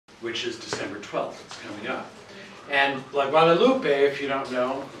which is December 12th. It's coming up. And La Guadalupe, if you don't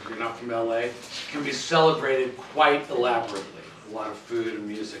know, if you're not from LA, can be celebrated quite elaborately. A lot of food and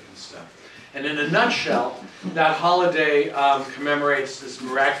music and stuff. And in a nutshell, that holiday commemorates this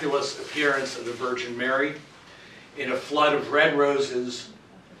miraculous appearance of the Virgin Mary in a flood of red roses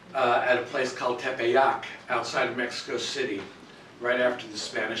at a place called Tepeyac outside of Mexico City, right after the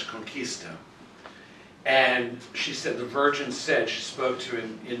Spanish Conquista. And she said, the Virgin said, she spoke to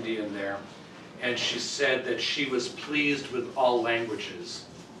an Indian there, and she said that she was pleased with all languages,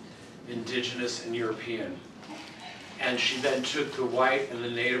 indigenous and European. And she then took the white and the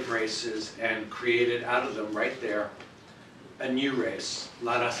native races and created out of them right there a new race,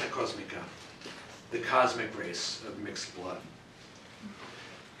 La Raza Cósmica, the cosmic race of mixed blood.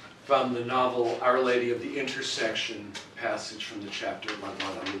 From the novel Our Lady of the Intersection, passage from the chapter La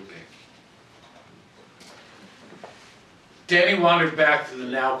Guadalupe. Danny wandered back to the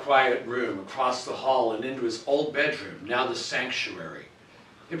now quiet room, across the hall and into his old bedroom, now the sanctuary.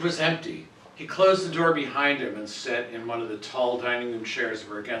 It was empty. He closed the door behind him and sat in one of the tall dining room chairs that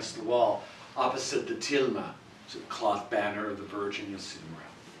were against the wall, opposite the tilma, the cloth banner of the Virgin you'll see them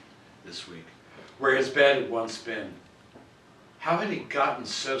around this week, where his bed had once been. How had he gotten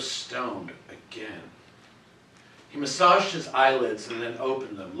so stoned again? He massaged his eyelids and then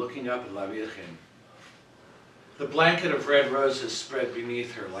opened them, looking up at La Virgen. The blanket of red roses spread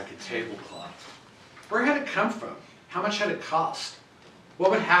beneath her like a tablecloth. Where had it come from? How much had it cost?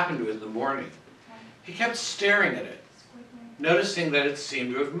 What would happen to it in the morning? He kept staring at it, noticing that it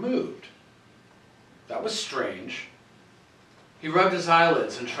seemed to have moved. That was strange. He rubbed his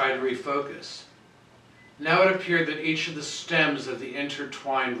eyelids and tried to refocus. Now it appeared that each of the stems of the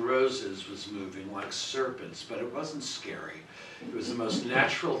intertwined roses was moving like serpents, but it wasn't scary. It was the most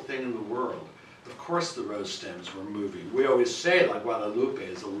natural thing in the world. Of course the rose stems were moving. We always say La Guadalupe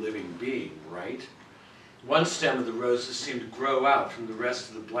is a living being, right? One stem of the roses seemed to grow out from the rest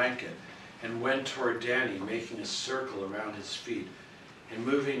of the blanket and went toward Danny, making a circle around his feet and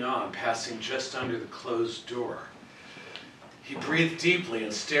moving on, passing just under the closed door. He breathed deeply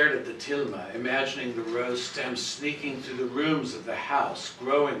and stared at the tilma, imagining the rose stems sneaking through the rooms of the house,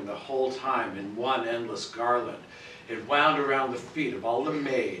 growing the whole time in one endless garland. It wound around the feet of all the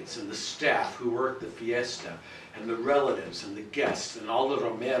maids and the staff who worked the fiesta, and the relatives and the guests and all the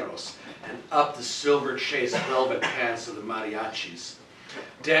romeros, and up the silver-chased velvet pants of the mariachis.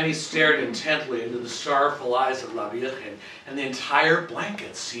 Danny stared intently into the sorrowful eyes of La Virgen, and the entire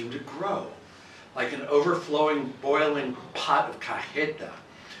blanket seemed to grow, like an overflowing, boiling pot of cajeta,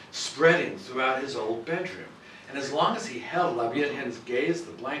 spreading throughout his old bedroom. And as long as he held La Virgen's gaze,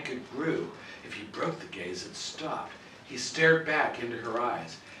 the blanket grew. If he broke the gaze, it stopped. He stared back into her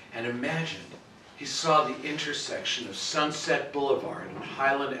eyes and imagined he saw the intersection of Sunset Boulevard and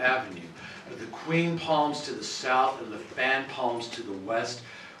Highland Avenue, with the queen palms to the south and the fan palms to the west,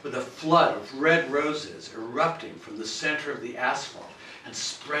 with a flood of red roses erupting from the center of the asphalt and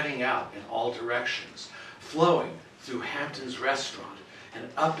spreading out in all directions, flowing through Hampton's restaurant and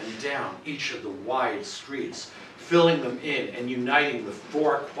up and down each of the wide streets, filling them in and uniting the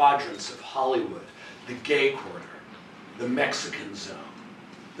four quadrants of Hollywood, the gay quarter, the Mexican zone,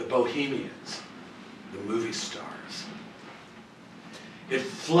 the bohemians, the movie stars. It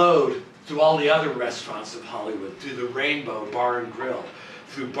flowed through all the other restaurants of Hollywood, through the Rainbow Bar and Grill,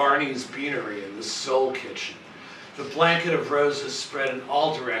 through Barney's Beanery and the Soul Kitchen. The blanket of roses spread in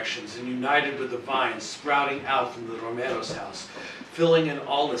all directions and united with the vines sprouting out from the Romero's house, filling in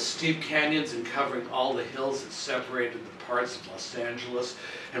all the steep canyons and covering all the hills that separated the parts of Los Angeles,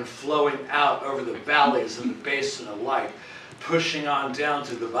 and flowing out over the valleys and the basin alike, pushing on down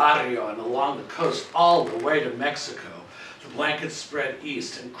to the barrio and along the coast all the way to Mexico. The blanket spread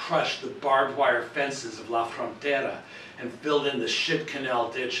east and crushed the barbed wire fences of La Frontera and filled in the ship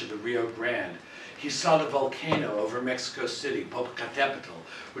canal ditch of the Rio Grande. He saw the volcano over Mexico City, Popocatépetl,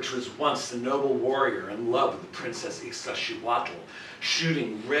 which was once the noble warrior in love with the Princess Ixtaccíhuatl,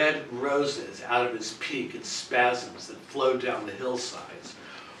 shooting red roses out of his peak in spasms that flowed down the hillsides.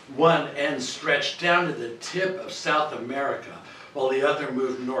 One end stretched down to the tip of South America, while the other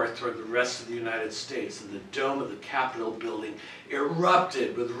moved north toward the rest of the United States, and the dome of the Capitol building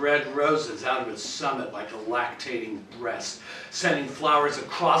erupted with red roses out of its summit like a lactating breast, sending flowers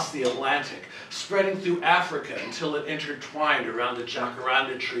across the Atlantic, spreading through Africa until it intertwined around the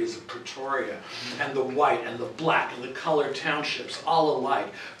jacaranda trees of Pretoria, and the white and the black and the colored townships all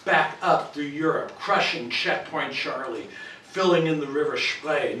alike, back up through Europe, crushing Checkpoint Charlie, filling in the river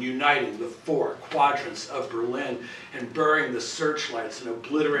Spree and uniting the 4 quadrants of Berlin and burying the searchlights and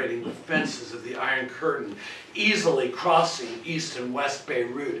obliterating the fences of the Iron Curtain, easily crossing East and West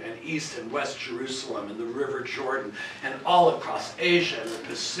Beirut and East and West Jerusalem and the River Jordan and all across Asia and the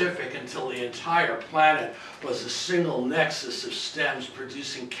Pacific until the entire planet was a single nexus of stems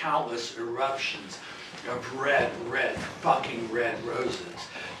producing countless eruptions of red fucking red roses.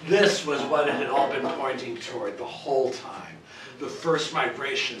 This was what it had all been pointing toward the whole time. The first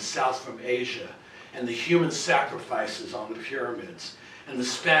migration south from Asia, and the human sacrifices on the pyramids, and the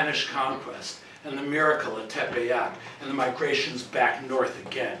Spanish conquest, and the miracle at Tepeyac, and the migrations back north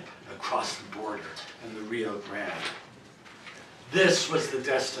again, across the border, and the Rio Grande. This was the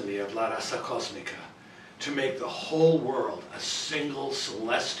destiny of La Raza Cosmica, to make the whole world a single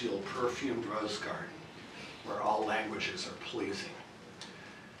celestial perfumed rose garden, where all languages are pleasing.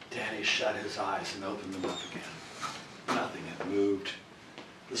 Danny shut his eyes and opened them up again. Nothing had moved.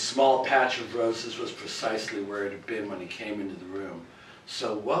 The small patch of roses was precisely where it had been when he came into the room.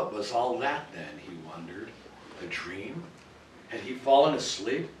 So what was all that then, he wondered? A dream? Had he fallen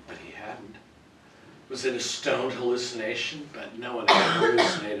asleep? But he hadn't. Was it a stoned hallucination? But no one had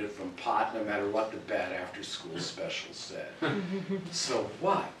hallucinated from pot, no matter what the bad after-school special said. So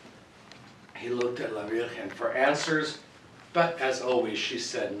what? He looked at La Virgen for answers, but as always, she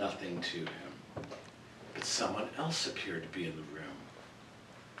said nothing to him. But someone else appeared to be in the room.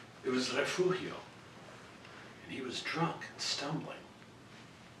 It was Refugio, and he was drunk and stumbling.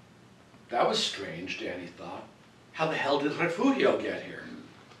 That was strange, Danny thought. How the hell did Refugio get here?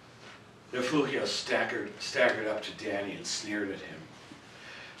 Refugio staggered up to Danny and sneered at him.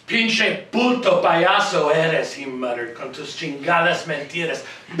 Pinche puto payaso eres, he muttered, con tus chingadas mentiras.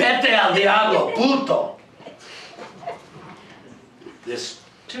 Vete al diablo, puto! This,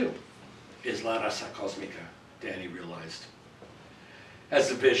 too, is La Raza Cosmica, Danny realized. As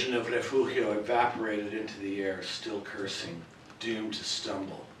the vision of Refugio evaporated into the air, still cursing, doomed to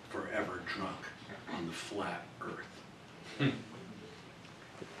stumble, forever drunk on the flat earth.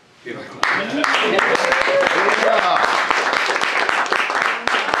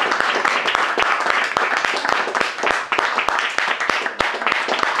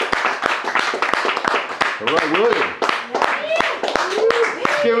 All right, William.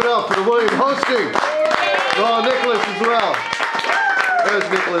 Let's give it up for William hosting. Oh, Nicholas as well. There's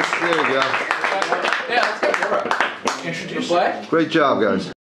Nicholas. There you go. Yeah, let's go. Introduce. Great job, guys.